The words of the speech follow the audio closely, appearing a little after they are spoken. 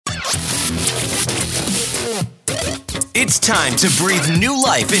It's time to breathe new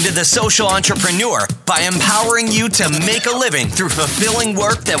life into the social entrepreneur by empowering you to make a living through fulfilling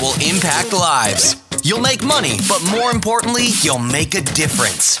work that will impact lives. You'll make money, but more importantly, you'll make a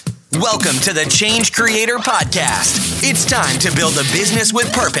difference. Welcome to the Change Creator Podcast. It's time to build a business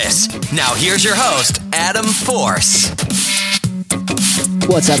with purpose. Now here's your host, Adam Force.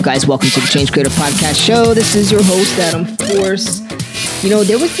 What's up, guys? Welcome to the Change Creator Podcast show. This is your host, Adam Force. You know,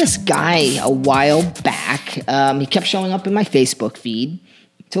 there was this guy a while back. He kept showing up in my Facebook feed.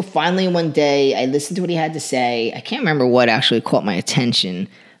 Till finally one day, I listened to what he had to say. I can't remember what actually caught my attention,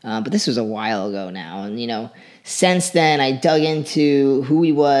 but this was a while ago now. And, you know, since then, I dug into who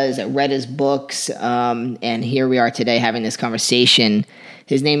he was. I read his books, and here we are today having this conversation.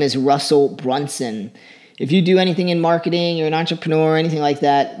 His name is Russell Brunson. If you do anything in marketing, you're an entrepreneur or anything like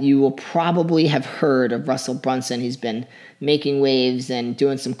that, you will probably have heard of Russell Brunson. He's been making waves and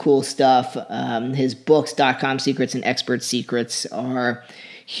doing some cool stuff. His books, .com Secrets and Expert Secrets, are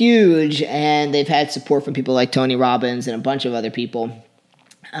huge, and they've had support from people like Tony Robbins and a bunch of other people.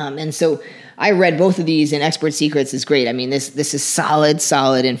 And so I read both of these, and Expert Secrets is great. I mean, this is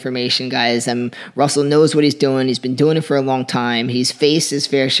solid information, guys. Russell knows what he's doing. He's been doing it for a long time. He's faced his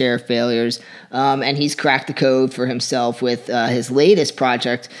fair share of failures, and he's cracked the code for himself with his latest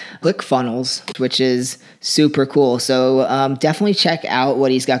project, ClickFunnels, which is super cool. So definitely check out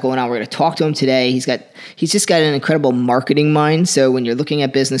what he's got going on. We're going to talk to him today. He's just got an incredible marketing mind. So when you're looking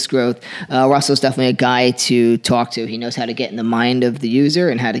at business growth, Russell's definitely a guy to talk to. He knows how to get in the mind of the user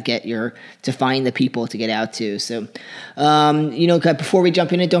and how to to find the people to get out to. So, before we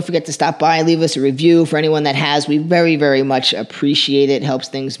jump in, don't forget to stop by, leave us a review for anyone that has. We very, very much appreciate it. It helps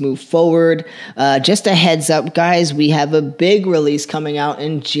things move forward. Just a heads up, guys, we have a big release coming out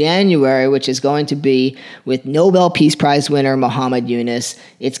in January, which is going to be with Nobel Peace Prize winner Muhammad Yunus.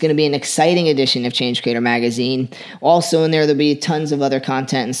 It's going to be an exciting edition of Change Creator Magazine. Also in there'll be tons of other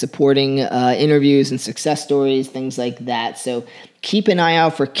content and supporting interviews and success stories, things like that. So keep an eye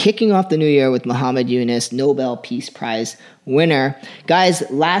out for kicking off the new year with Muhammad Yunus, Nobel Peace Prize winner. Guys,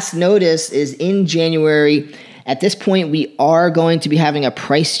 last notice is in January. At this point, we are going to be having a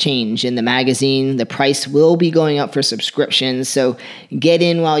price change in the magazine. The price will be going up for subscriptions, so get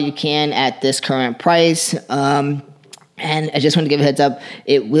in while you can at this current price. And I just want to give a heads up,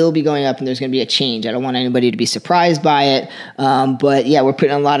 it will be going up and there's going to be a change. I don't want anybody to be surprised by it. But yeah, we're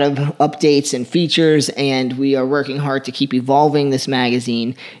putting a lot of updates and features, and we are working hard to keep evolving this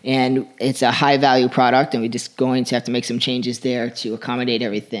magazine. And it's a high value product, and we're just going to have to make some changes there to accommodate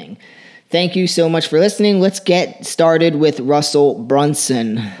everything. Thank you so much for listening. Let's get started with Russell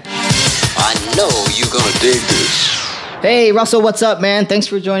Brunson. I know you're going to dig this. Hey, Russell, what's up, man? Thanks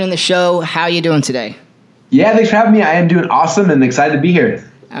for joining the show. How you doing today? Yeah, thanks for having me. I am doing awesome and excited to be here.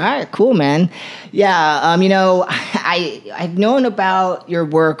 All right, cool, man. Yeah, I've known about your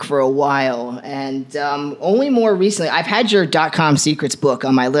work for a while, and only more recently, I've had your .com Secrets book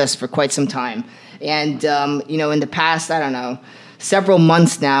on my list for quite some time. And, in the past, I don't know, several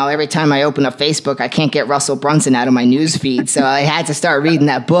months now, every time I open up Facebook, I can't get Russell Brunson out of my news feed. So I had to start reading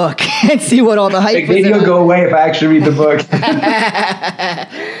that book and see what all the hype was. Maybe it'll go away if I actually read the book.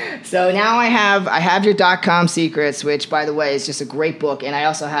 So now I have your .com Secrets, which, by the way, is just a great book, and I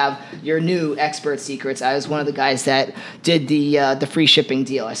also have your new Expert Secrets. I was one of the guys that did the free shipping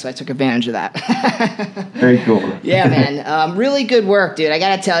deal, so I took advantage of that. Very cool. Yeah, man. Really good work, dude. I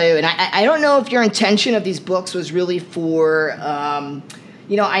got to tell you, and I don't know if your intention of these books was really for.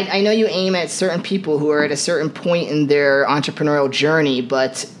 I know you aim at certain people who are at a certain point in their entrepreneurial journey,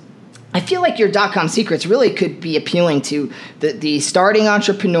 but I feel like your .com Secrets really could be appealing to the starting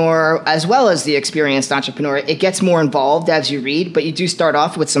entrepreneur as well as the experienced entrepreneur. It gets more involved as you read, but you do start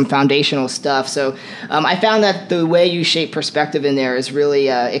off with some foundational stuff. So I found that the way you shape perspective in there is really,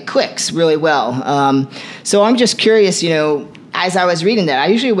 it clicks really well. So I'm just curious, as I was reading that, I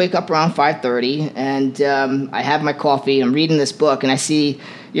usually wake up around 5:30 and I have my coffee. I'm reading this book and I see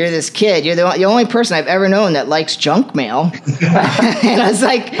you're this kid. You're the only person I've ever known that likes junk mail. And I was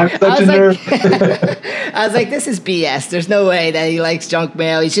like, this is BS. There's no way that he likes junk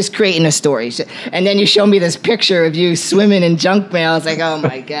mail. He's just creating a story. And then you show me this picture of you swimming in junk mail. I was like, oh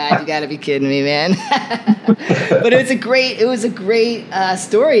my God, you got to be kidding me, man. But it was a great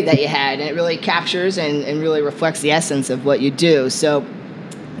story that you had, and it really captures and really reflects the essence of what you do. So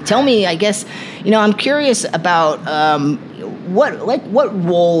tell me, I guess, I'm curious about what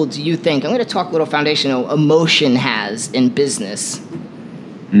role do you think, I'm going to talk a little foundational, emotion has in business?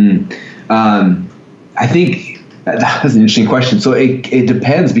 I think that's an interesting question. So it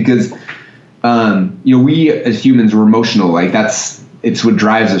depends because, we as humans, we're emotional. Like it's what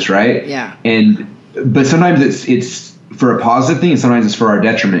drives us, right? Yeah. And but sometimes it's for a positive thing, and sometimes it's for our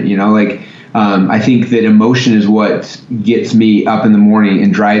detriment. Like I think that emotion is what gets me up in the morning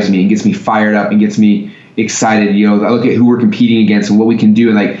and drives me and gets me fired up and gets me excited. I look at who we're competing against and what we can do,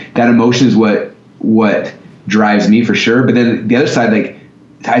 and like that emotion is what drives me for sure. But then the other side, like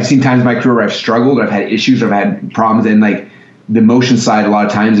I've seen times in my career where I've struggled, or I've had issues, or I've had problems, and like the emotion side a lot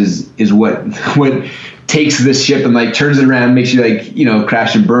of times is what takes this ship and like turns it around and makes you like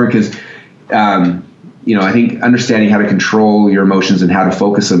crash and burn. Because I think understanding how to control your emotions and how to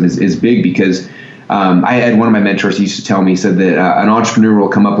focus them is big. Because I had one of my mentors used to tell me, he said that an entrepreneur will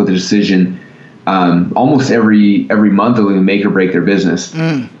come up with a decision almost every month that will make or break their business.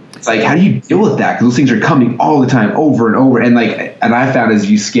 It's like, how do you deal with that? Because those things are coming all the time, over and over. And I found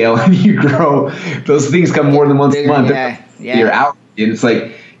as you scale and you grow, those things come more than once a month. Yeah. You're out, and it's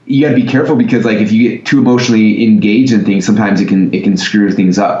like you got to be careful, because like if you get too emotionally engaged in things, sometimes it can screw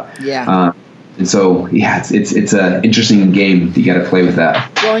things up. Yeah. And so it's an interesting game. You got to play with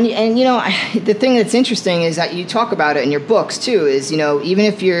that. Well, and the thing that's interesting is that you talk about it in your books too. Is even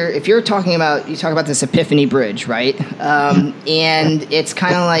if you're talking about, you talk about this epiphany bridge, right? And it's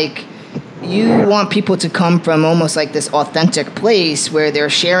kind of like you want people to come from almost like this authentic place where they're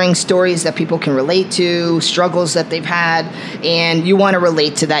sharing stories that people can relate to, struggles that they've had, and you want to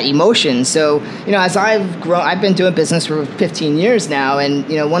relate to that emotion. So, as I've grown, I've been doing business for 15 years now, and,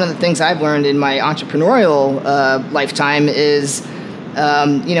 one of the things I've learned in my entrepreneurial lifetime is,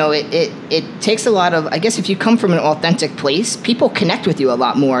 it takes a lot of, I guess if you come from an authentic place, people connect with you a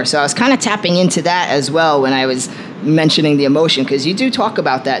lot more. So I was kind of tapping into that as well when I was mentioning the emotion, because you do talk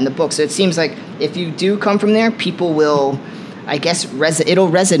about that in the book. So it seems like if you do come from there, people will, I guess, it'll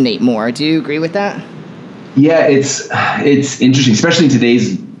resonate more. Do you agree with that? Yeah, it's interesting, especially in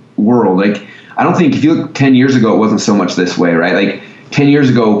today's world. Like, I don't think, if you look 10 years ago, it wasn't so much this way, right? Like 10 years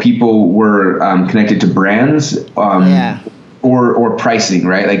ago, people were connected to brands or pricing,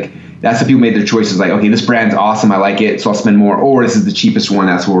 right? Like that's how people made their choices. Like, okay, this brand's awesome, I like it, so I'll spend more. Or this is the cheapest one,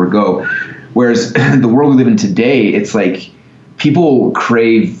 that's where we'll go. Whereas the world we live in today, it's like people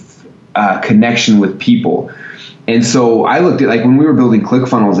crave connection with people. And so I looked at, like, when we were building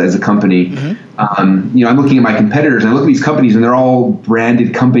ClickFunnels as a company, I'm looking at my competitors, and I look at these companies, and they're all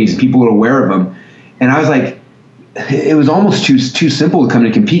branded companies, and people are aware of them. And I was like, it was almost too simple to come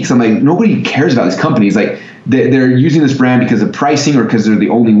and compete, because I'm like, nobody cares about these companies. Like, they're using this brand because of pricing or because they're the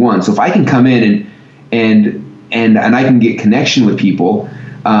only one. So if I can come in and I can get connection with people,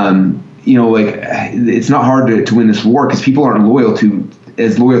 it's not hard to win this war, because people aren't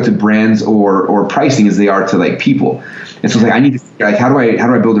as loyal to brands or pricing as they are to like people. And so it's like, I need to figure out, like, how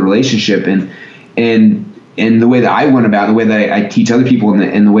do I build a relationship, and the way that I went about, the way that I teach other people,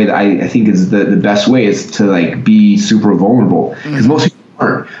 and the way that I think is the best way is to like be super vulnerable, because most people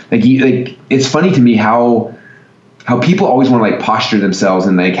aren't. Like it's funny to me how people always want to like posture themselves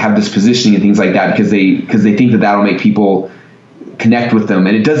and like have this positioning and things like that, because they think that that'll make people connect with them,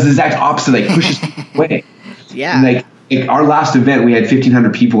 and it does the exact opposite, like pushes people away. Yeah. And like our last event, we had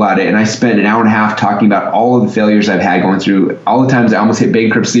 1,500 people at it, and I spent an hour and a half talking about all of the failures I've had, going through all the times I almost hit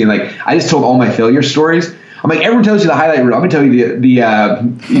bankruptcy, and like I just told all my failure stories. I'm like, everyone tells you the highlight reel, I'm gonna tell you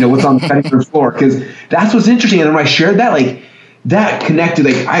the what's on the cutting room floor, because that's what's interesting. And then when I shared that, like that connected.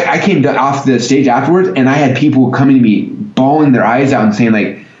 Like I came off the stage afterwards, and I had people coming to me, bawling their eyes out and saying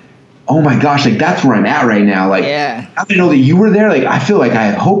like, oh my gosh, like that's where I'm at right now. Like, how do I know that you were there? Like, I feel like I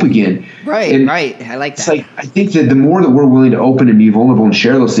have hope again. Right, and right. I like that. It's like, I think that the more that we're willing to open and be vulnerable and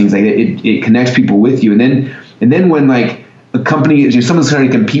share those things, like it connects people with you. And then when like a company, someone's trying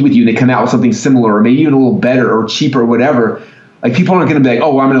to compete with you, and they come out with something similar, or maybe even a little better or cheaper or whatever, like people aren't going to be like,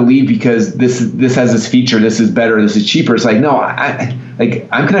 oh, well, I'm going to leave because this has this feature, this is better, this is cheaper. It's like, no,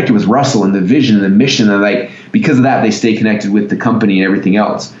 I'm connected with Russell and the vision and the mission, and like because of that, they stay connected with the company and everything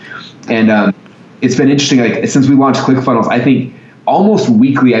else. And it's been interesting. Like since we launched ClickFunnels, I think almost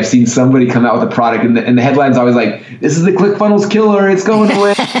weekly I've seen somebody come out with a product, and the headline's always like, "This is the ClickFunnels killer. It's going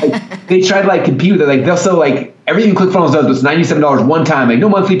away." Like, they try to like compete with it. Like they'll sell like everything ClickFunnels does, but it's $97 one time, like no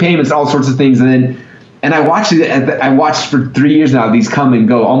monthly payments, all sorts of things. And I watched it. I watched for 3 years now. These come and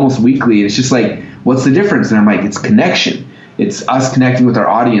go almost weekly, and it's just like, what's the difference? And I'm like, it's connection. It's us connecting with our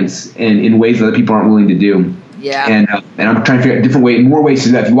audience in ways that other people aren't willing to do. Yeah. And I'm trying to figure out more ways to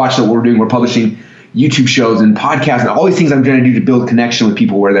do that. If you watch what we're doing, we're publishing YouTube shows and podcasts and all these things I'm trying to do to build connection with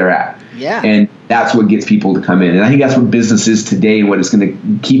people where they're at. Yeah. And that's what gets people to come in. And I think that's what business is today, and what it's going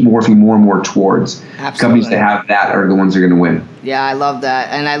to keep morphing more and more towards. Absolutely. Companies that have that are the ones that are going to win. Yeah, I love that.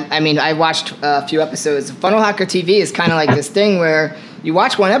 And I mean, I watched a few episodes. Funnel Hacker TV is kind of like this thing where you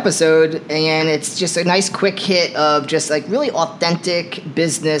watch one episode and it's just a nice quick hit of just like really authentic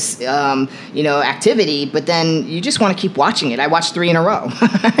business, activity. But then you just want to keep watching it. I watched 3 in a row,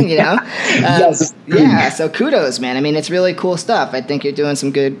 Yes. Yeah. So kudos, man. I mean, it's really cool stuff. I think you're doing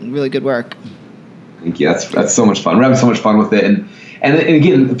some really good work. Thank you. That's so much fun. We're having so much fun with it. And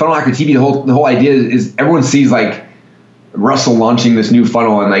again, Funnel Hacker TV, the whole idea is everyone sees like Russell launching this new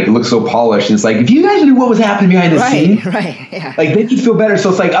funnel and like it looks so polished. And it's like, if you guys knew what was happening behind the scenes, right, yeah. like then you'd feel better. So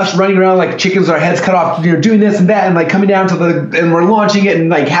it's like us running around like chickens with our heads cut off, doing this and that, and like coming down and we're launching it and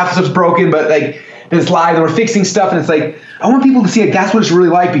like half the stuff's broken, but like it's live and we're fixing stuff. And it's like, I want people to see like that's what it's really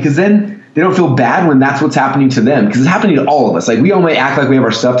like, because then they don't feel bad when that's what's happening to them, because it's happening to all of us. Like we all might act like we have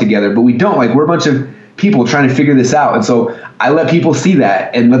our stuff together, but we don't. Like we're a bunch of people trying to figure this out. And so I let people see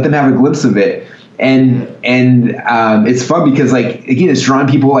that and let them have a glimpse of it. And it's fun because like, again, it's drawing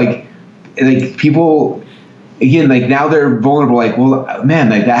people like people, again, like now they're vulnerable. Like, well, man,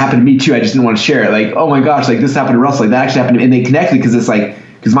 like that happened to me too. I just didn't want to share it. Like, oh my gosh, like this happened to Russell. Like that actually happened to me. And they connected because it's like,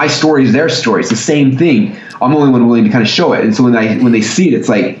 because my story is their story. It's the same thing. I'm the only one willing to kind of show it. And so when they see it, it's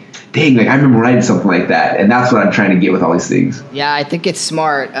like, dang, like I remember when I did something like that. And that's what I'm trying to get with all these things. Yeah, I think it's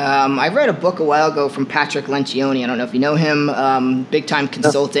smart. I read a book a while ago from Patrick Lencioni. I don't know if you know him, big time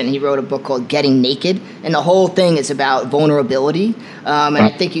consultant. He wrote a book called Getting Naked. And the whole thing is about vulnerability. And I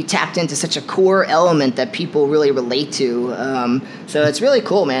think you tapped into such a core element that people really relate to. So it's really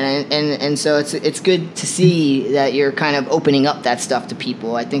cool, man. And so it's good to see that you're kind of opening up that stuff to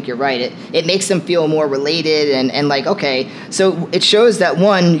people. I think you're right. It makes them feel more related and like, okay, so it shows that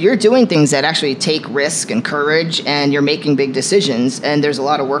one, you're doing things that actually take risk and courage, and you're making big decisions, and there's a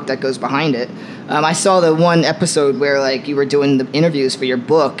lot of work that goes behind it. I saw the one episode where like you were doing the interviews for your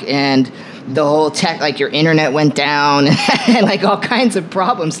book, and the whole tech, like your internet went down and like all kinds of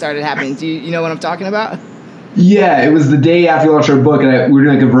problems started happening. Do you know what I'm talking about? Yeah, it was the day after we launched our book, and we were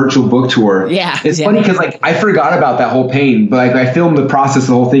doing like a virtual book tour. Yeah, it's funny because like I forgot about that whole pain, but like I filmed the process,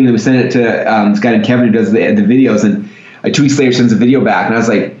 the whole thing, and we sent it to this guy named Kevin who does the videos, and 2 weeks later sends a video back, and I was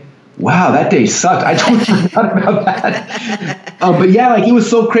like, wow, that day sucked. I totally forgot about that. But yeah, like it was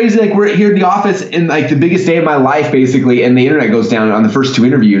so crazy. Like we're here in the office in like the biggest day of my life, basically, and the internet goes down on the first 2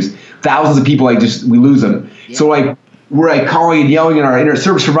 interviews. Thousands of people, like we lose them. Yeah. So like we're like calling and yelling at our internet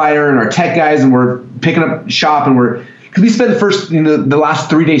service provider and our tech guys, and we're picking up shop, and because we spent the last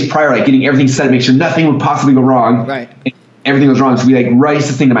 3 days prior, like getting everything set to make sure nothing would possibly go wrong. Right. And everything goes wrong. So we like race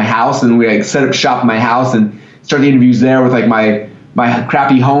this thing to my house, and we like set up shop in my house and start the interviews there with like my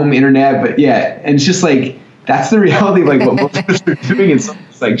crappy home internet. But yeah, and it's just like that's the reality of like what most of us are doing, and so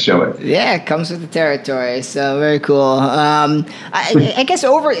it's like show it. Yeah, it comes with the territory. So very cool. I guess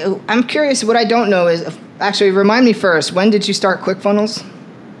I'm curious. What I don't know is actually remind me first. When did you start ClickFunnels?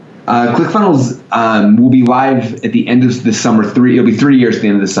 ClickFunnels will be live at the end of this summer. It'll be 3 years at the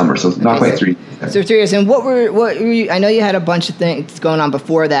end of the summer, so not quite 3. So 3 years. And what were you, I know you had a bunch of things going on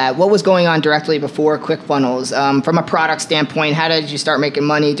before that. What was going on directly before ClickFunnels? From a product standpoint, how did you start making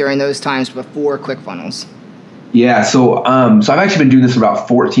money during those times before ClickFunnels? Yeah, so I've actually been doing this for about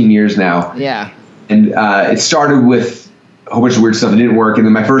 14 years now. Yeah. And it started with a whole bunch of weird stuff that didn't work. And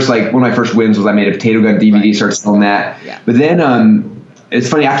then one of my first wins was I made a potato gun DVD, right. Started selling that. Yeah. But then it's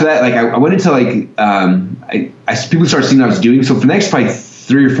funny, after that, like I went into like people started seeing what I was doing. So for the next probably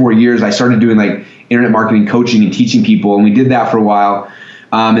 3 or 4 years, I started doing like internet marketing coaching and teaching people, and we did that for a while.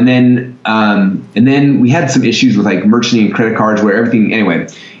 And then we had some issues with like merchanting and credit cards, where everything, anyway,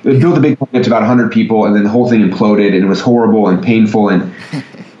 it was built a big plan to about 100 people, and then the whole thing imploded, and it was horrible and painful, and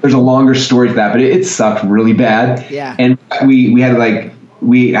there's a longer story to that, but it sucked really bad. Yeah. And we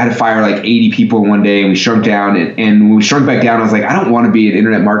had to fire like 80 people in one day, and we shrunk down. And when we shrunk back down, I was like, I don't want to be an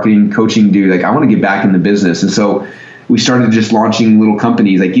internet marketing coaching dude. Like I want to get back in the business. And so we started just launching little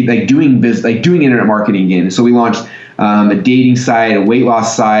companies, like doing internet marketing again. So we launched a dating site, a weight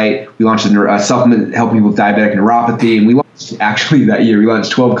loss site. We launched a supplement helping people with diabetic neuropathy. And we launched actually that year. We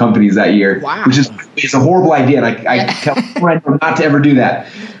launched 12 companies that year, wow. Which it's a horrible idea. And I tell everyone not to ever do that.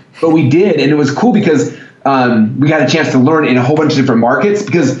 But we did, and it was cool because we got a chance to learn in a whole bunch of different markets,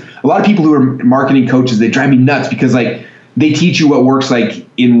 because a lot of people who are marketing coaches, they drive me nuts because like they teach you what works like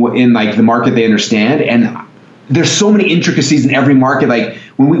in like the market they understand. And there's so many intricacies in every market. Like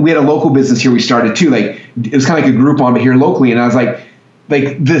when we had a local business here, we started too, like it was kind of like a Groupon, but here locally. And I was like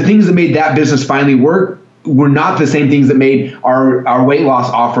the things that made that business finally work were not the same things that made our weight loss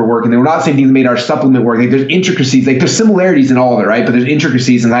offer work. And they were not the same things that made our supplement work. Like there's intricacies, like there's similarities in all of it, right? But there's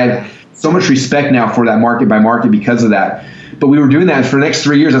intricacies, and I have so much respect now for that market by market because of that. But we were doing that for the next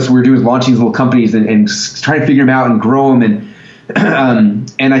 3 years. That's what we were doing, is launching these little companies and trying to figure them out and grow them.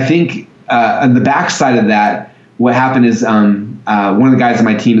 And I think on the backside of that, what happened is one of the guys on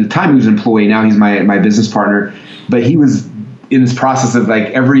my team at the time, he was an employee. Now he's my business partner. But he was in this process of like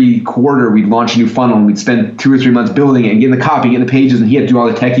every quarter we'd launch a new funnel and we'd spend 2 or 3 months building it and getting the copy, getting the pages, and he had to do all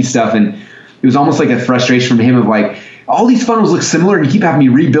the techie stuff. And it was almost like a frustration from him of like, all these funnels look similar and you keep having me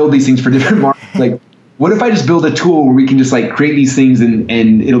rebuild these things for different markets. Like, what if I just build a tool where we can just like create these things and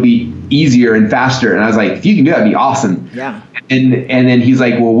it'll be easier and faster? And I was like, if you can do that, it'd be awesome. Yeah. And then he's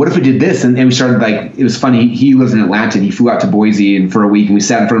like, well, what if we did this? And we started like, it was funny. He lives in Atlanta and he flew out to Boise and for a week, and we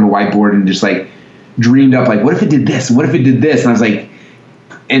sat in front of a whiteboard and just like dreamed up like, what if it did this? And what if it did this? And I was like,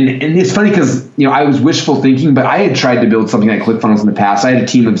 and it's funny because, I was wishful thinking, but I had tried to build something like ClickFunnels in the past. I had a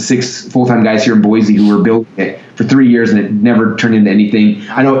team of 6 full-time guys here in Boise who were building it for 3 years, and it never turned into anything.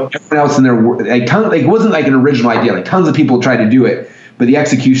 I know everyone else in there, it wasn't like an original idea. Like tons of people tried to do it, but the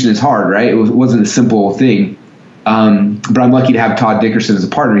execution is hard, right? It wasn't a simple thing. But I'm lucky to have Todd Dickerson as a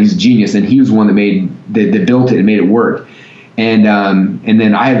partner. He's a genius, and he was the one that built it and made it work. And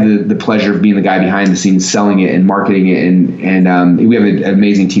then I had the pleasure of being the guy behind the scenes, selling it and marketing it. And we have an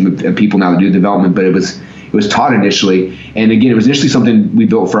amazing team of people now that do development. But it was Todd initially, and again, it was initially something we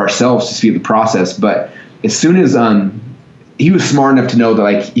built for ourselves to speed the process. But as soon as he was smart enough to know that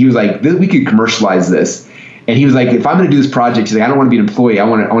like he was like, we could commercialize this, and he was like, if I'm going to do this project, he's like, I don't want to be an employee. I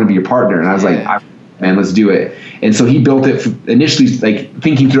want to be your partner. And I was like, man, let's do it. And so he built it initially, like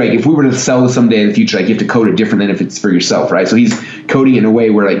thinking through, like if we were to sell this someday in the future, like you have to code it different than if it's for yourself, right? So he's coding it in a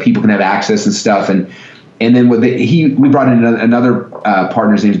way where like people can have access and stuff. And then we brought in another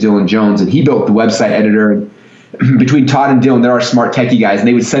partner, his name's Dylan Jones, and he built the website editor. And between Todd and Dylan, there are smart techie guys, and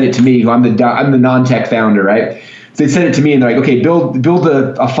they would send it to me, who I'm the non-tech founder, right? So they'd send it to me, and they're like, okay, build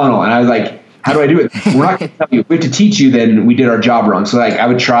a funnel. And I was like, how do I do it? We're not going to tell you. We have to teach you. Then we did our job wrong. So like I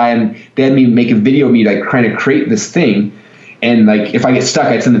would try, and they had me make a video of me like trying to create this thing. And like if I get stuck,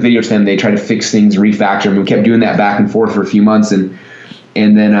 I'd send the video to them. They try to fix things, refactor them. We kept doing that back and forth for a few months, and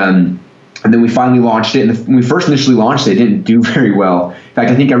then we finally launched it. And when we first initially launched it, it didn't do very well. In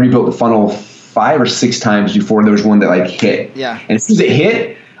fact, I think I rebuilt the funnel 5 or 6 times before there was one that like hit. Yeah. And as soon as it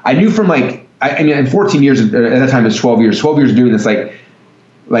hit, I knew from like I mean, in 14 years at that time it was 12 years. 12 years doing this,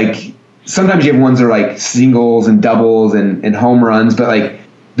 like. Sometimes you have ones that are like singles and doubles and home runs, but like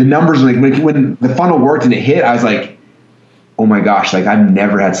the numbers, like when the funnel worked and it hit, I was like, oh my gosh, like I've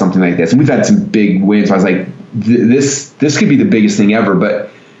never had something like this. And we've had some big wins. So I was like, this could be the biggest thing ever. But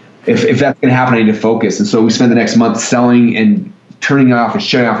if that's going to happen, I need to focus. And so we spent the next month selling and turning it off and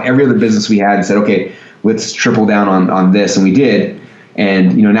shutting off every other business we had and said, okay, let's triple down on this. And we did.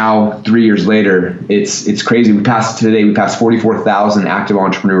 And now 3 years later, it's crazy. We passed 44,000 active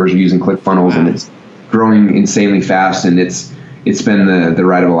entrepreneurs using ClickFunnels, and it's growing insanely fast. And it's been the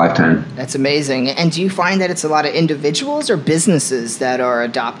ride of a lifetime. That's amazing. And do you find that it's a lot of individuals or businesses that are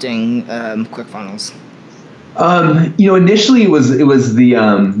adopting ClickFunnels? Initially it was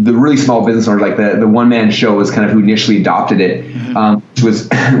the really small business owners, like the one man show was kind of who initially adopted it,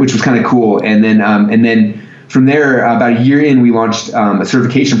 which was kind of cool. And then from there, about a year in, we launched a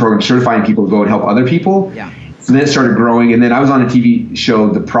certification program certifying people to go and help other people. Yeah. So then it started growing, and then I was on a TV show,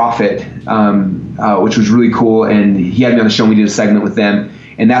 The Profit, which was really cool. And he had me on the show, and we did a segment with them,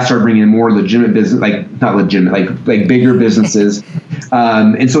 and that started bringing in more legitimate business, like not legitimate, like bigger businesses.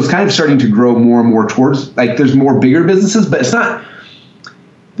 And so it's kind of starting to grow more and more towards like there's more bigger businesses, but it's not.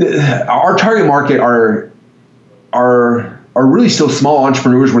 Our target market are really still small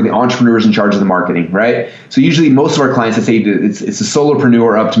entrepreneurs, where the entrepreneur is in charge of the marketing, right? So usually most of our clients, I say it's a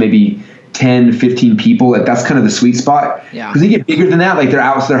solopreneur up to maybe 10, 15 people. Like that's kind of the sweet spot. Yeah. Because they get bigger than that. Like they're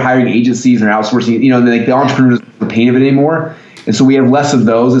hiring agencies and they're outsourcing, like the entrepreneur doesn't have the pain of it anymore. And so we have less of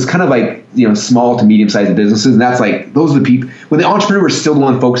those. It's kind of like, small to medium-sized businesses. And that's like, those are the people, when the entrepreneur is still the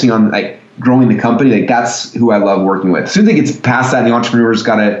one focusing on like growing the company, like that's who I love working with. As soon as it gets past that, the entrepreneur's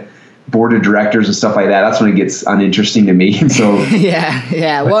got a board of directors and stuff like that, that's when it gets uninteresting to me. And so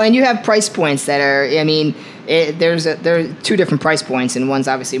yeah. Well, and you have price points that are, there are 2 different price points, and one's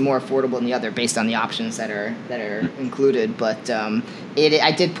obviously more affordable than the other based on the options that are included. But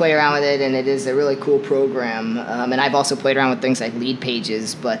I did play around with it, and it is a really cool program. And I've also played around with things like lead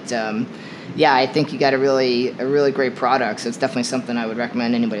pages. But I think you got a really great product. So it's definitely something I would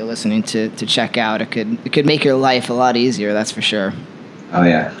recommend anybody listening to check out. It could make your life a lot easier. That's for sure. Oh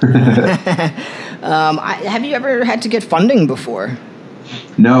yeah. Have you ever had to get funding before?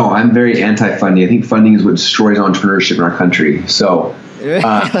 No, I'm very anti-funding. I think funding is what destroys entrepreneurship in our country. So Really?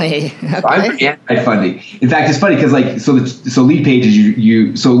 Okay. I'm very anti-funding. In fact, it's funny because so Lead Pages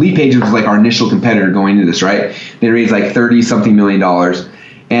Lead Pages was like our initial competitor going into this, right? They raised like $30-something million,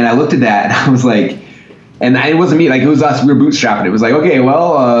 and I looked at that and I was like, and it wasn't me, like it was us. We were bootstrapping. It was like, okay,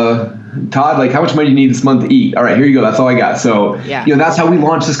 well, Todd, like, how much money do you need this month to eat? All right, here you go. That's all I got. So, that's how we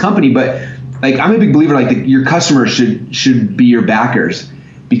launched this company. But like, I'm a big believer, like, your customers should be your backers,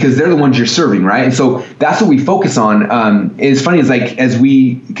 because they're the ones you're serving, right? And so that's what we focus on. It's funny, is like, as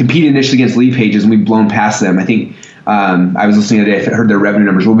we competed initially against Lead Pages and we've blown past them, I think I was listening today, I heard their revenue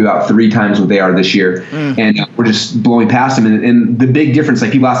numbers will be about 3 times what they are this year. And we're just blowing past them. And the big difference,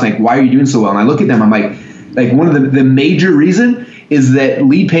 like, people ask me, like, why are you doing so well? And I look at them, I'm like one of the major reason is that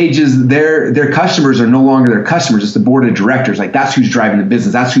Lead Pages, their customers are no longer their customers. It's the board of directors. Like, that's who's driving the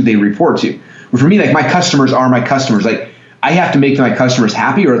business. That's who they report to. But for me, like, my customers are my customers. Like, I have to make my customers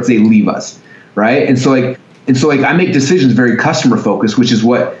happy or else they leave us, right? And so I make decisions very customer focused, which is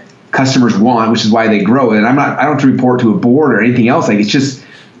what customers want, which is why they grow. And I don't have to report to a board or anything else. Like, it's just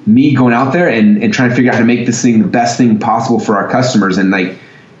me going out there and trying to figure out how to make this thing the best thing possible for our customers. And like,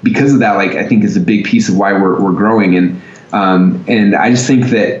 because of that, like, I think is a big piece of why we're growing. And I just think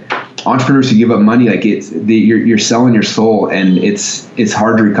that entrepreneurs who give up money, like, you're selling your soul, and it's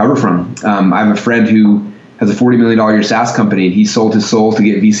hard to recover from. I have a friend who has a $40 million a year SaaS company, and he sold his soul to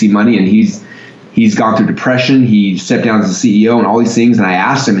get VC money, and he's gone through depression. He stepped down as a CEO and all these things. And I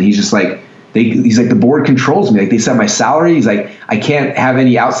asked him, and he's just like, he's like, the board controls me. Like, they set my salary. He's like, I can't have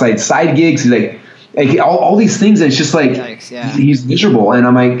any outside side gigs. He's like all these things. And it's just like, he's miserable. And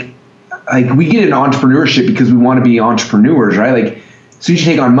I'm like, we get into entrepreneurship because we want to be entrepreneurs, right? Like, as soon as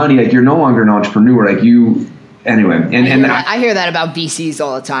you take on money, like, you're no longer an entrepreneur. Like, anyway, I hear that about VCs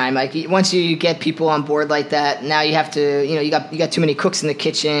all the time. Like, once you get people on board like that, now you have to, you got too many cooks in the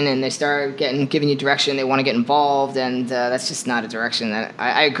kitchen, and they start giving you direction. They want to get involved, and that's just not a direction that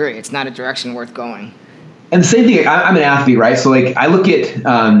I agree. It's not a direction worth going. And the same thing. I'm an athlete, right? So like, I look at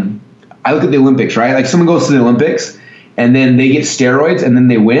the Olympics, right? Like, someone goes to the Olympics and then they get steroids and then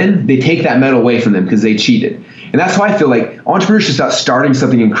they win. They take that medal away from them because they cheated. And that's why I feel like entrepreneurs should start starting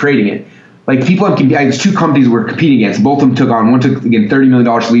something and creating it. Like, people there's 2 companies we're competing against. Both of them took on. One took, again, $30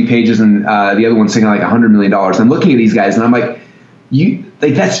 million to Lead Pages, and the other one's taking like $100 million. I'm looking at these guys, and I'm like,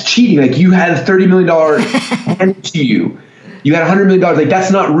 that's cheating. Like, you had a $30 million hand to you. You had $100 million. Like,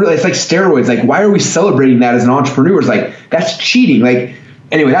 that's not real. It's like steroids. Like, why are we celebrating that as an entrepreneur? It's like, that's cheating. Like,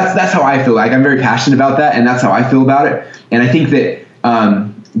 anyway, that's how I feel. Like, I'm very passionate about that, and that's how I feel about it. And I think that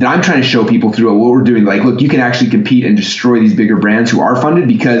that I'm trying to show people through what we're doing. Like, look, you can actually compete and destroy these bigger brands who are funded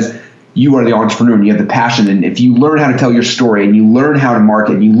because you are the entrepreneur and you have the passion. And if you learn how to tell your story and you learn how to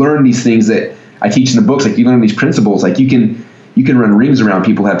market and you learn these things that I teach in the books, like, you learn these principles, like, you can run rings around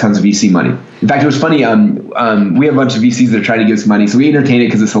people who have tons of VC money. In fact, it was funny. We have a bunch of VCs that are trying to give us money, so we entertain it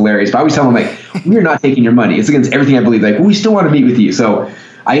because it's hilarious. But I always tell them, like, we're not taking your money. It's against everything I believe. Like, we still want to meet with you. So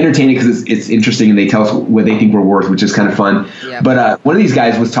I entertain it because it's interesting, and they tell us what they think we're worth, which is kind of fun. Yeah. But one of these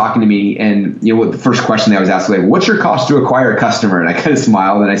guys was talking to me, and what the first question that I was asked was like, "What's your cost to acquire a customer?" And I kind of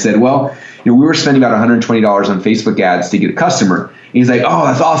smiled and I said, "Well, we were spending about $120 on Facebook ads to get a customer." And he's like, "Oh,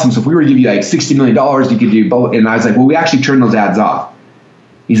 that's awesome. So if we were to give you like $60 million, you could do both." And I was like, "Well, we actually turn those ads off."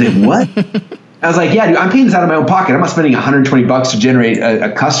 He's like, "What?" I was like, "Yeah, dude, I'm paying this out of my own pocket. I'm not spending $120 to generate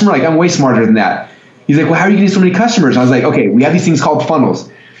a customer. Like, I'm way smarter than that." He's like, "Well, how are you getting so many customers?" And I was like, "Okay, we have these things called funnels.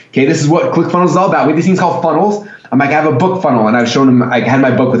 Okay, this is what ClickFunnels is all about. We have these things called funnels." I'm like, "I have a book funnel," and I was showing him. I had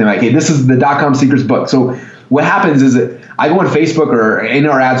my book with him. Like, "Hey, this is the .com Secrets book." So what happens is that I go on Facebook or in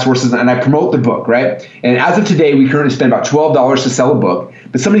our ad sources and I promote the book, right? And as of today, we currently spend about $12 to sell a book.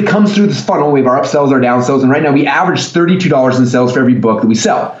 But somebody comes through this funnel. We have our upsells, our downsells, and right now we average $32 in sales for every book that we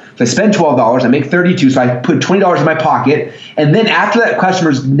sell. So I spend $12, I make $32, so I put $20 in my pocket, and then after that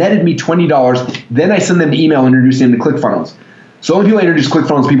customer's netted me $20, then I send them an email introducing them to ClickFunnels. So only people I introduce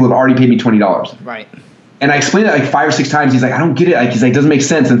ClickFunnels, people have already paid me $20. Right. And I explained it like 5 or 6 times. He's like, "I don't get it." Like, he's like, "It doesn't make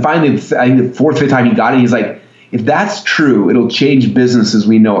sense." And finally, I think the 4th, 5th time he got it, he's like, "If that's true, it'll change business as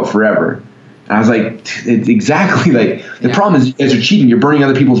we know it forever." And I was like, exactly. Like, the problem is you guys are cheating. You're burning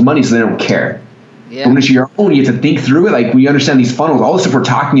other people's money so they don't care. Yeah. But when it's your own, you have to think through it. Like, we understand these funnels, all the stuff we're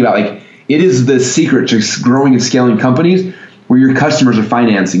talking about, like, it is the secret to growing and scaling companies where your customers are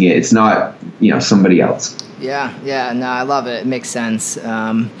financing it. It's not, somebody else. Yeah. No, I love it. It makes sense.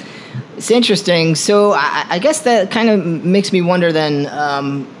 It's interesting. So I guess that kind of makes me wonder then,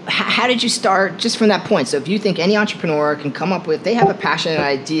 how did you start just from that point? So if you think any entrepreneur can come up with, they have a passionate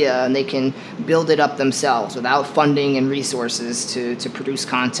idea and they can build it up themselves without funding and resources to produce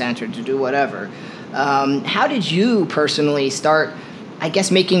content or to do whatever. How did you personally start, I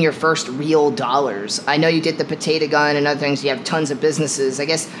guess, making your first real dollars? I know you did the potato gun and other things. You have tons of businesses, I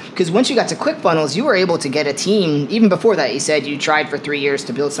guess, because once you got to ClickFunnels, you were able to get a team. Even before that, you said you tried for 3 years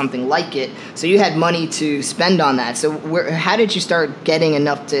to build something like it. So you had money to spend on that. So how did you start getting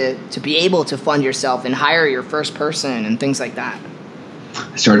enough to be able to fund yourself and hire your first person and things like that?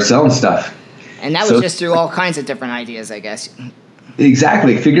 I started selling stuff. And that was just through all kinds of different ideas, I guess.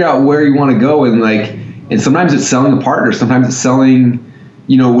 Exactly. Figure out where you want to go, and sometimes it's selling a partner, sometimes it's selling,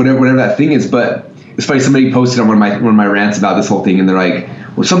 whatever that thing is. But it's funny, somebody posted on one of my rants about this whole thing, and they're like,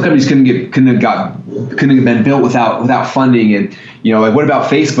 well, some companies couldn't have been built without funding, and like, what about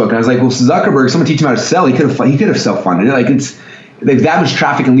Facebook? And I was like, well, Zuckerberg, someone teach him how to sell, he could have self-funded it. Like, it's like that much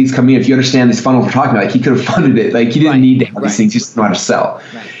traffic and leads coming in. If you understand these funnels we're talking about, like, he could have funded it. Like, he didn't need to have these things, just know how to sell.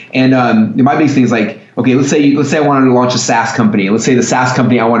 Right. And my biggest thing is like, okay, let's say I wanted to launch a SaaS company. Let's say the SaaS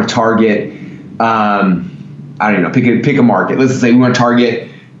company I want to target, I don't know, pick a market. Let's say we want to target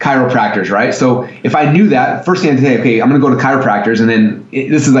chiropractors, right? So if I knew that, first thing I'd say, okay, I'm going to go to chiropractors, and then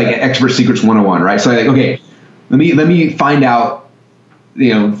this is like Expert Secrets 101, right? So I'm like, okay, let me find out,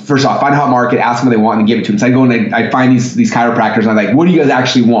 first off, find a hot market, ask them what they want, and give it to them. So I go and I find these chiropractors, and I'm like, what do you guys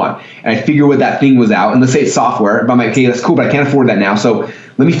actually want? And I figure what that thing was out, and let's say it's software, but I'm like, okay, that's cool, but I can't afford that now. So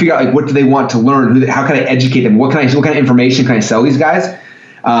let me figure out, like, what do they want to learn? How can I educate them? What kind of information can I sell these guys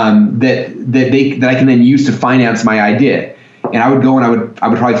that I can then use to finance my idea? And I would go and I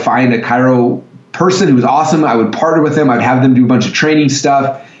would probably find a chiro person who was awesome. I would partner with them. I'd have them do a bunch of training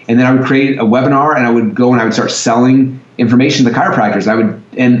stuff, and then I would create a webinar, and I would go and I would start selling information to chiropractors.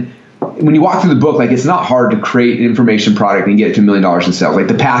 And when you walk through the book, like, it's not hard to create an information product and get it to $1 million in sales. Like,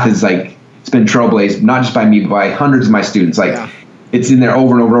 the path is like, it's been trailblazed, not just by me, but by hundreds of my students. Like, it's in there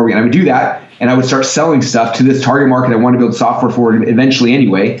over and over and over again. I would do that, and I would start selling stuff to this target market I want to build software for eventually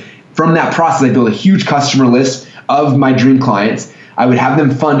anyway. From that process, I built a huge customer list of my dream clients. I would have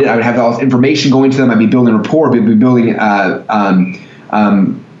them funded. I would have all this information going to them. I'd be building rapport. I'd be building a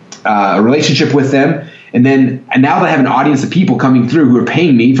relationship with them. And now that I have an audience of people coming through who are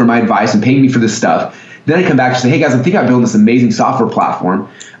paying me for my advice and paying me for this stuff, then I come back and say, hey guys, I'm thinking about building this amazing software platform,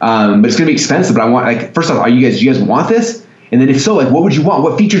 but it's going to be expensive. But I want, like, first off, do you guys want this? And then if so, like, what would you want?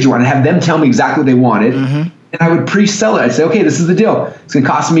 What features do you want? And have them tell me exactly what they wanted. Mm-hmm. And I would pre-sell it. I'd say, okay, this is the deal. It's going to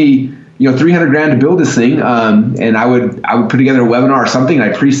cost me, $300,000 to build this thing. And I would put together a webinar or something, and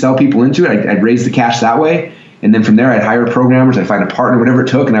I'd pre-sell people into it. I'd raise the cash that way. And then from there, I'd hire programmers. I'd find a partner, whatever it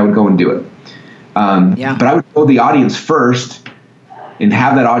took, and I would go and do it. But I would build the audience first and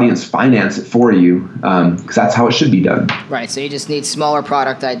have that audience finance it for you, because that's how it should be done. Right. So you just need smaller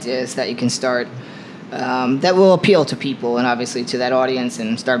product ideas that you can start that will appeal to people and obviously to that audience,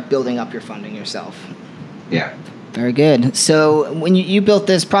 and start building up your funding yourself. Yeah. Very good. So when you built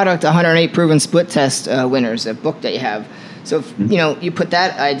this product, 108 Proven Split Test Winners, a book that you have. So if, you put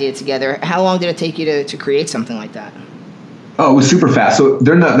that idea together, how long did it take you to create something like that? Oh, it was super fast. So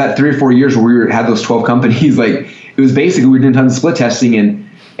during that 3 or 4 years where we had those 12 companies, like, it was basically, we were doing tons of split testing, and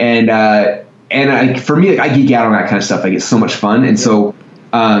for me, like, I geek out on that kind of stuff. Like, it's so much fun. And so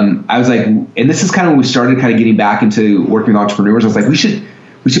I was like, and this is kind of when we started kind of getting back into working with entrepreneurs. I was like, we should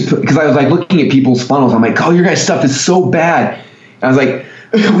put, because I was like looking at people's funnels. I'm like, oh, your guys' stuff is so bad. And I was like,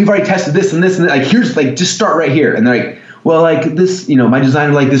 we've already tested this and this and that. Like, here's, like, just start right here. And they're like, well, like, this, my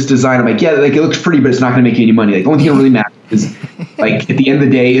designer like this design. I'm like, yeah, like, it looks pretty, but it's not going to make you any money. Like, the only thing that really matters is, like, at the end of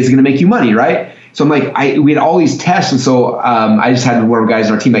the day, is it going to make you money, right? So I'm like, we had all these tests, and so I just had one of the guys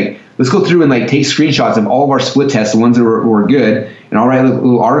on our team, like, let's go through and, like, take screenshots of all of our split tests, the ones that were good, and I'll write a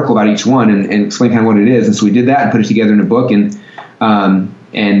little article about each one and explain kind of what it is. And so we did that and put it together in a book, and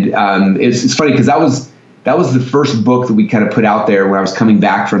it's funny because that was the first book that we kind of put out there when I was coming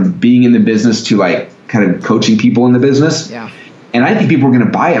back from being in the business to, like, kind of coaching people in the business. Yeah. And I didn't think people were going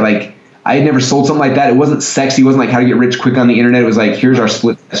to buy it. Like, I had never sold something like that. It wasn't sexy. It wasn't like how to get rich quick on the internet. It was like, here's our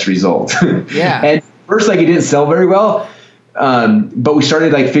split test results. Yeah. And first, like, it didn't sell very well. But we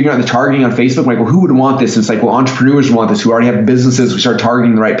started, like, figuring out the targeting on Facebook. Like, well, who would want this? And it's like, well, entrepreneurs want this who already have businesses. We started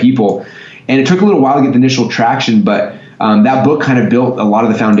targeting the right people. And it took a little while to get the initial traction, but that book kind of built a lot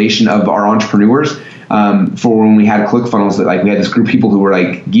of the foundation of our entrepreneurs. For when we had ClickFunnels, that, like, we had this group of people who were,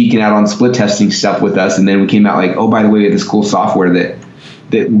 like, geeking out on split testing stuff with us, and then we came out like, oh, by the way, we have this cool software that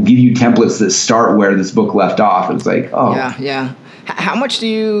will give you templates that start where this book left off. It was like, oh, yeah. How much do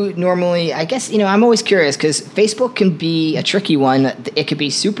you normally, I guess, I'm always curious because Facebook can be a tricky one. It could be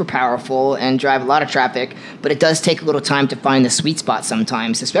super powerful and drive a lot of traffic, but it does take a little time to find the sweet spot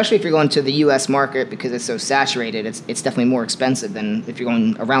sometimes, especially if you're going to the U.S. market because it's so saturated. It's definitely more expensive than if you're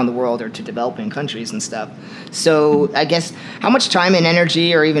going around the world or to developing countries and stuff. So I guess how much time and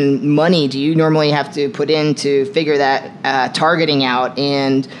energy or even money do you normally have to put in to figure that targeting out?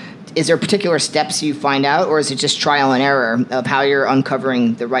 And is there particular steps you find out, or is it just trial and error of how you're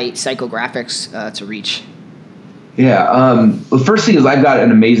uncovering the right psychographics to reach? Yeah. The first thing is I've got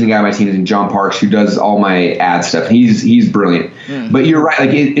an amazing guy on my team named John Parks who does all my ad stuff. He's brilliant. But you're right. Like,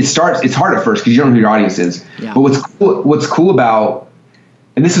 it's hard at first because you don't know who your audience is. Yeah. But what's cool about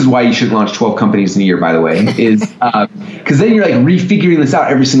and this is why you shouldn't launch 12 companies in a year, by the way, is because then you're like refiguring this out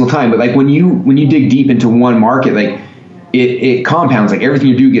every single time. But like when you dig deep into one market, like it compounds. Like everything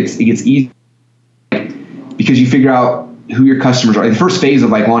you do gets easy because you figure out who your customers are. The first phase of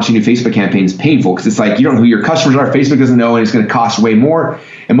like launching a new Facebook campaign is painful because it's like you don't know who your customers are. Facebook doesn't know, and it's going to cost way more.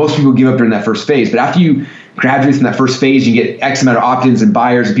 And most people give up during that first phase. But after you graduate from that first phase, you get X amount of opt-ins and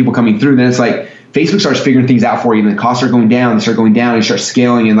buyers and people coming through. Then it's like Facebook starts figuring things out for you, and the costs are going down. They start going down. And you start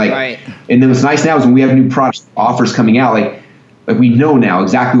scaling, and like, right. And then what's nice now is when we have new products offers coming out, like we know now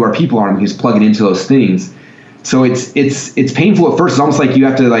exactly where people are, and we just plug it into those things. So it's painful at first. It's almost like you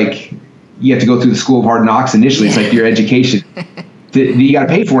have to go through the school of hard knocks initially. It's like your education that you got to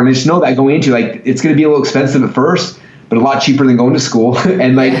pay for, and just know that going into like it's going to be a little expensive at first, but a lot cheaper than going to school.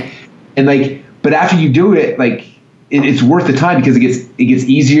 But after you do it, like it's worth the time because it gets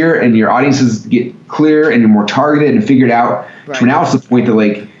easier, and your audiences get clear, and you're more targeted and figured out. Right. So now it's the point that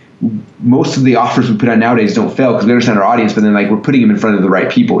like most of the offers we put out nowadays don't fail because we understand our audience, but then like we're putting them in front of the right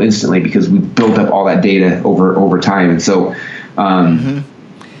people instantly because we built up all that data over time, and so.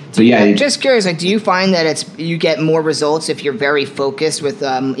 So yeah, I'm just curious. Like, do you find that you get more results if you're very focused with,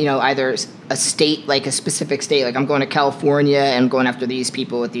 either a state, like a specific state, like I'm going to California and I'm going after these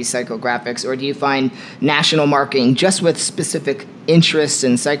people with these psychographics, or do you find national marketing just with specific interests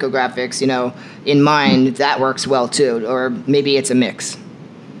and psychographics, in mind that works well too, or maybe it's a mix?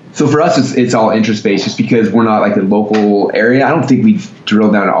 So for us, it's all interest-based just because we're not like a local area. I don't think we've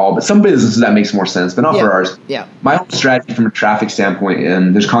drilled down at all, but some businesses that makes more sense, but not for ours. Yeah. My own strategy from a traffic standpoint,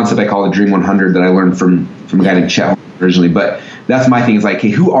 and there's a concept I call the Dream 100 that I learned from a guy named Chet originally, but that's my thing is like, hey,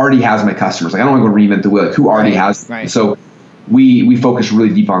 who already has my customers? Like I don't want to go reinvent the wheel. Like who already has them? Right. So we focus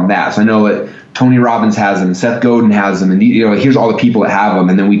really deep on that. So I know that Tony Robbins has them, Seth Godin has them, and here's all the people that have them,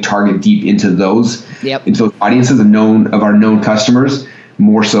 and then we target deep into those, into those audiences of our known customers.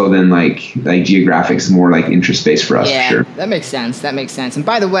 More so than like geographics, more like interest based for us. Yeah, for sure. That makes sense. And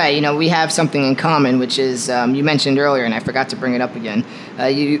by the way, we have something in common, which is you mentioned earlier, and I forgot to bring it up again.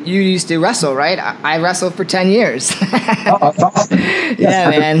 You used to wrestle, right? I wrestled for 10 years. Oh, that's awesome.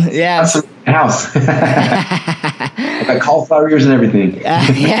 Yeah, man. Yeah. That's the house. I got cauliflower ears and everything.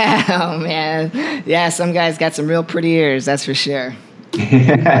 Yeah. Oh man. Yeah. Some guys got some real pretty ears. That's for sure.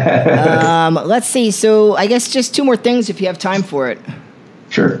 Let's see. So I guess just two more things if you have time for it.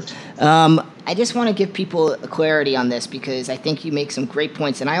 Sure. I just want to give people a clarity on this because I think you make some great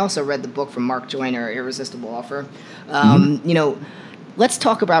points. And I also read the book from Mark Joyner, Irresistible Offer. Let's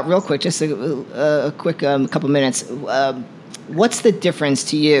talk about real quick, just a quick couple minutes. What's the difference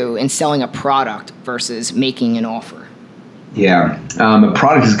to you in selling a product versus making an offer? Yeah. A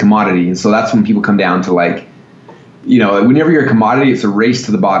product is a commodity. And so that's when people come down to like, whenever you're a commodity, it's a race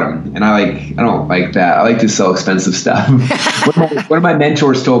to the bottom. And I don't like that. I like to sell expensive stuff. One of my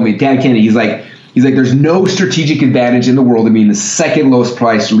mentors told me, Dan Kennedy, he's like, there's no strategic advantage in the world of being the second lowest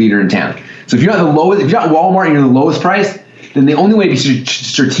priced leader in town. So if you're not Walmart and you're the lowest price, then the only way to be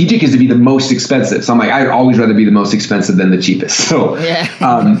strategic is to be the most expensive. So I'm like, I'd always rather be the most expensive than the cheapest. So, so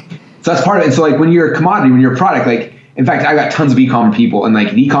that's part of it. So like when you're a commodity, when you're a product, like, in fact, I got tons of e-commerce people, and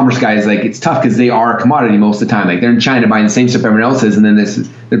like the e-commerce guys, like it's tough because they are a commodity most of the time. Like they're in China buying the same stuff everyone else is, and then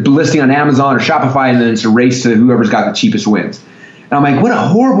they're listing on Amazon or Shopify, and then it's a race to whoever's got the cheapest wins. And I'm like, what a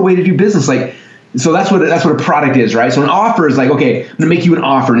horrible way to do business. Like, so that's what a product is, right? So an offer is like, okay, I'm gonna make you an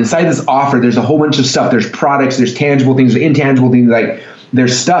offer, and inside this offer, there's a whole bunch of stuff. There's products, there's tangible things, there's intangible things, like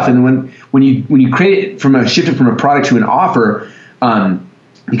there's stuff. And when you create it shift it from a product to an offer,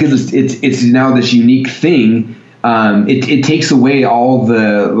 because it's now this unique thing. It takes away all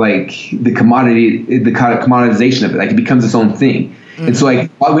the commoditization of it. Like it becomes its own thing. Mm-hmm. And so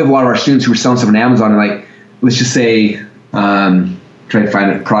like we have a lot of our students who are selling stuff on Amazon, and like let's just say try to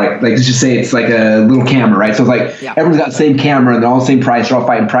find a product. Like let's just say it's like a little camera, right? So it's like everyone's got the same camera and they're all the same price. They're all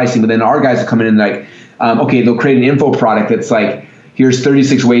fighting pricing, but then our guys are coming in like they'll create an info product that's like, here's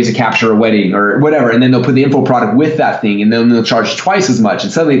 36 ways to capture a wedding or whatever, and then they'll put the info product with that thing, and then they'll charge twice as much.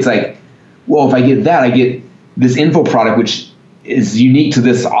 And suddenly it's like, well, if I get that, I get this info product, which is unique to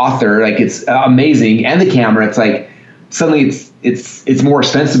this author, like it's amazing, and the camera, it's like suddenly it's more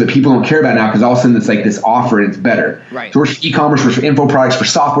expensive, but people don't care about it now because all of a sudden it's like this offer and it's better. Right. So we're for e-commerce, we're for info products, for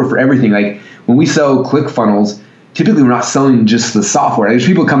software, for everything. Like when we sell ClickFunnels, typically we're not selling just the software. There's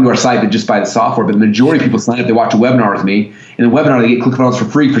people come to our site that just buy the software, but the majority of people sign up, they watch a webinar with me, and the webinar they get ClickFunnels for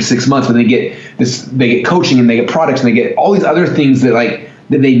free for 6 months, but they get coaching and they get products and they get all these other things that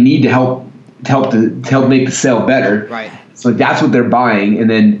they need to help make the sale better. Right. So that's what they're buying, and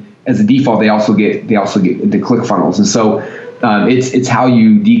then as a default, they also get the ClickFunnels. And so it's how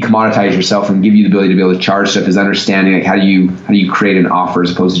you decommoditize yourself and give you the ability to be able to charge stuff is understanding like how do you create an offer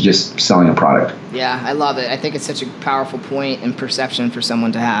as opposed to just selling a product. Yeah, I love it. I think it's such a powerful point and perception for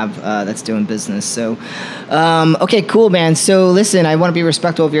someone to have that's doing business. So, okay, cool, man. So listen, I want to be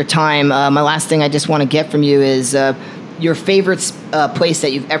respectful of your time. My last thing I just want to get from you is your favorite place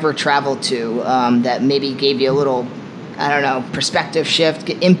that you've ever traveled to that maybe gave you a little, I don't know, perspective shift,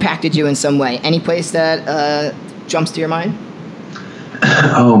 impacted you in some way. Any place that jumps to your mind?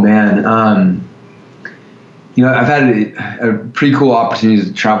 Oh man, I've had a pretty cool opportunity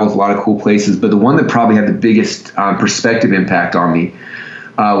to travel to a lot of cool places, but the one that probably had the biggest perspective impact on me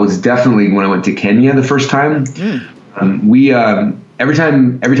was definitely when I went to Kenya the first time. We every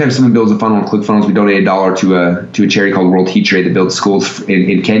time someone builds a funnel on ClickFunnels, we donate $1 to a charity called World Teacher Aid that builds schools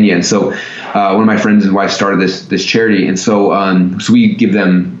in Kenya. And so one of my friends and wife started this charity, and so we give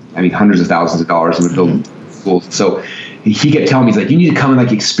them hundreds of thousands of dollars and we build schools. So he kept telling me, he's like, you need to come and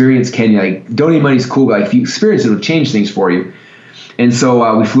like experience Kenya. Like donating money is cool, but like if you experience it, it'll change things for you. And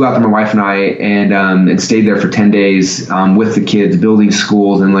so we flew out there, my wife and I, and stayed there for 10 days with the kids, building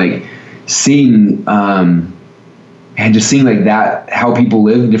schools and like seeing just seeing like that, how people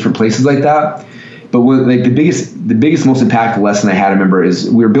live in different places like that. But what, like the biggest, most impactful lesson I had, I remember, is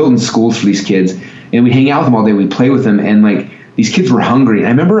we were building schools for these kids, and we hang out with them all day. We play with them, and like these kids were hungry. And I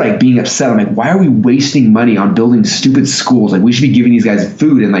remember like being upset. I'm like, why are we wasting money on building stupid schools? Like we should be giving these guys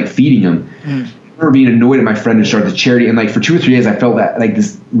food and like feeding them. I remember being annoyed at my friend who started the charity, and like for 2 or 3 days, I felt that like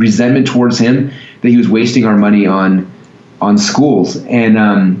this resentment towards him that he was wasting our money on schools.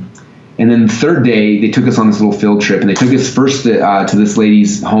 And then the third day, they took us on this little field trip, and they took us first to this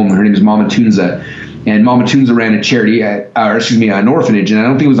lady's home. Her name is Mama Tunza, and Mama Tunza ran a charity, an orphanage, and I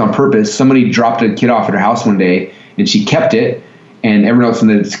don't think it was on purpose. Somebody dropped a kid off at her house one day, and she kept it, and everyone else in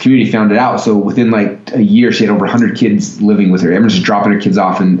the community found it out. So within like a year, she had over 100 kids living with her. Everyone's just dropping her kids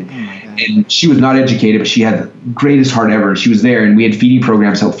off, and she was not educated, but she had the greatest heart ever. She was there, and we had feeding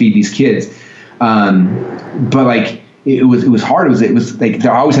programs to help feed these kids. But like, it was hard. It was like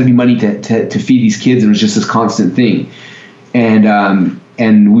there always had to be money to feed these kids, and it was just this constant thing.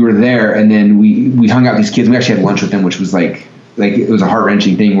 And we were there, and then we hung out with these kids. We actually had lunch with them, which was like it was a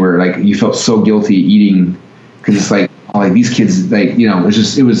heart-wrenching thing where like you felt so guilty eating because it's like these kids, like, you know, it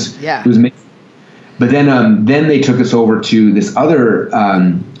was amazing. But then they took us over to this other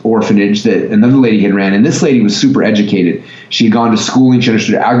orphanage that another lady had ran, and this lady was super educated. She had gone to schooling, she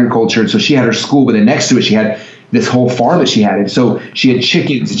understood agriculture, and so she had her school, but then next to it she had this whole farm that she had. And so she had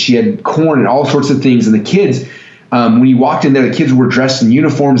chickens and she had corn and all sorts of things. And the kids, when you walked in there, the kids were dressed in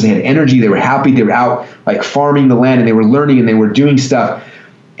uniforms. They had energy. They were happy. They were out like farming the land, and they were learning and they were doing stuff.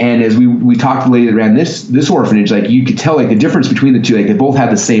 And as we talked to the lady that ran this orphanage, like you could tell like the difference between the two. Like they both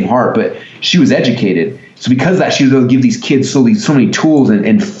had the same heart, but she was educated. So because of that, she was able to give these kids so many tools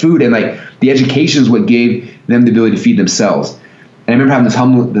and food, and like the education is what gave them the ability to feed themselves. And I remember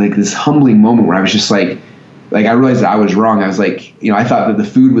having this humbling moment where I was just like I realized that I was wrong. I was like, you know, I thought that the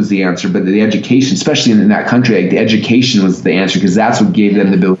food was the answer, but the education, especially in that country, like the education was the answer, because that's what gave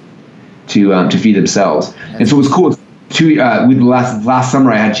them the ability to feed themselves. And so it was cool. Last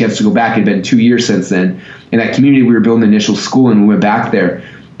summer I had a chance to go back. It had been 2 years since then. In that community, we were building the initial school, and we went back there,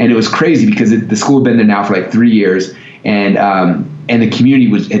 and it was crazy because the school had been there now for like 3 years, and the community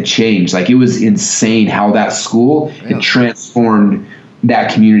had changed. Like it was insane how that school had transformed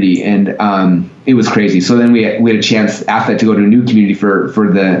that community, and it was crazy. So then we had a chance after that to go to a new community for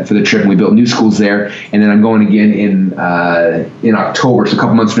the trip, and we built new schools there. And then I'm going again in October, so a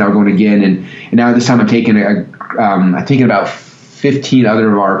couple months from now we're going again. And now this time I'm taking about 15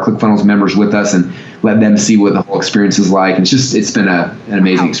 other of our ClickFunnels members with us, and let them see what the whole experience is like. And it's been an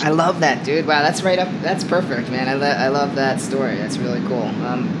amazing experience. I love that, dude. Wow, that's right up. That's perfect, man. I love that story. That's really cool.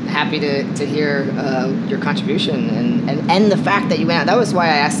 I'm happy to hear your contribution and the fact that you went out. That was why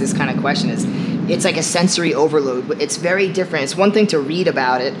I asked this kind of question. It's like a sensory overload. It's very different. It's one thing to read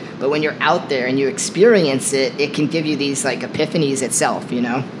about it, but when you're out there and you experience it, it can give you these like epiphanies itself, you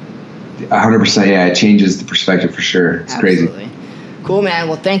know? 100%. Yeah, it changes the perspective for sure. It's Absolutely. Crazy. Cool, man.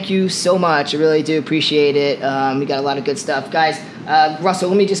 Well, thank you so much. I really do appreciate it. We got a lot of good stuff. Guys, Russell,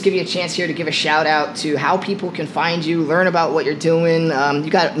 let me just give you a chance here to give a shout out to how people can find you, learn about what you're doing. You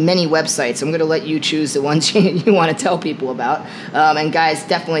got many websites. I'm going to let you choose the ones you want to tell people about. And guys,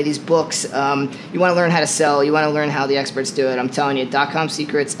 definitely these books, you want to learn how to sell, you want to learn how the experts do it. I'm telling you, .com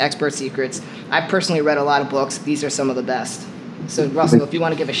secrets, expert secrets. I've personally read a lot of books. These are some of the best. So, Russell, if you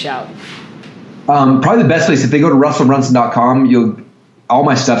want to give a shout. Probably the best place, if they go to russellbrunson.com, all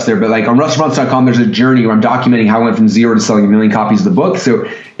my stuff's there, but like on russellbrunson.com, there's a journey where I'm documenting how I went from 0 to selling 1 million copies of the book. So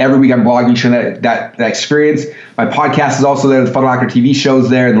every week I'm blogging, sharing that experience. My podcast is also there. The Funnel Hacker TV show's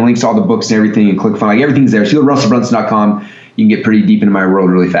there, and the links to all the books and everything, and ClickFunnels, like everything's there. So you go to russellbrunson.com, you can get pretty deep into my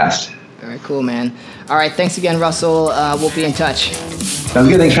world really fast. Very cool, man. All right, thanks again, Russell. We'll be in touch. Sounds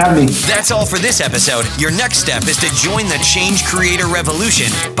good. Thanks for having me. That's all for this episode. Your next step is to join the Change Creator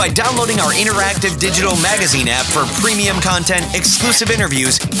Revolution by downloading our interactive digital magazine app for premium content, exclusive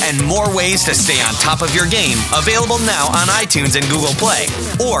interviews, and more ways to stay on top of your game. Available now on iTunes and Google Play.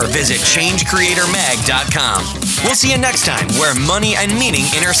 Or visit changecreatormag.com. We'll see you next time where money and meaning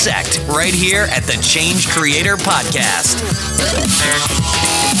intersect, right here at the Change Creator Podcast.